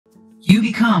You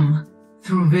become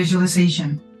through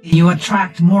visualization. You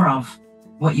attract more of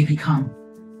what you become.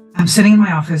 I'm sitting in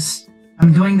my office,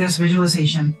 I'm doing this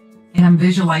visualization, and I'm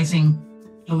visualizing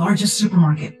the largest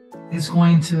supermarket is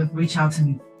going to reach out to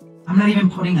me. I'm not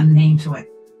even putting a name to it.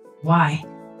 Why?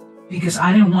 Because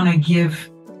I didn't want to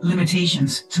give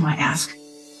limitations to my ask.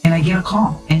 And I get a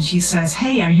call and she says,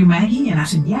 "Hey, are you Maggie?" And I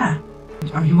said, "Yeah.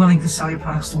 Are you willing to sell your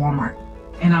products to Walmart?"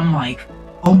 And I'm like,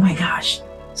 oh my gosh.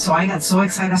 So I got so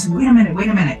excited. I said, wait a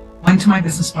minute. Went to my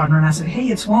business partner and I said, "Hey,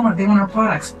 it's Walmart. They want our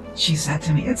products." She said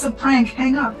to me, "It's a prank.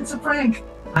 Hang up. It's a prank."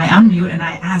 I unmute and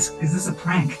I ask, "Is this a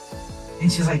prank?"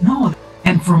 And she's like, "No."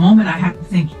 And for a moment, I have to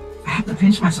think, I have to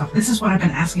pinch myself. This is what I've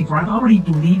been asking for. I've already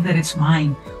believed that it's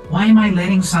mine. Why am I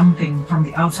letting something from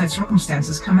the outside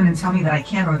circumstances come in and tell me that I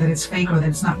can't, or that it's fake, or that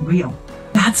it's not real?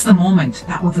 That's the moment.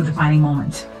 That was the defining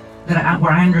moment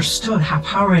where I understood how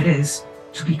powerful it is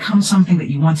to become something that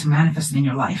you want to manifest in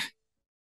your life.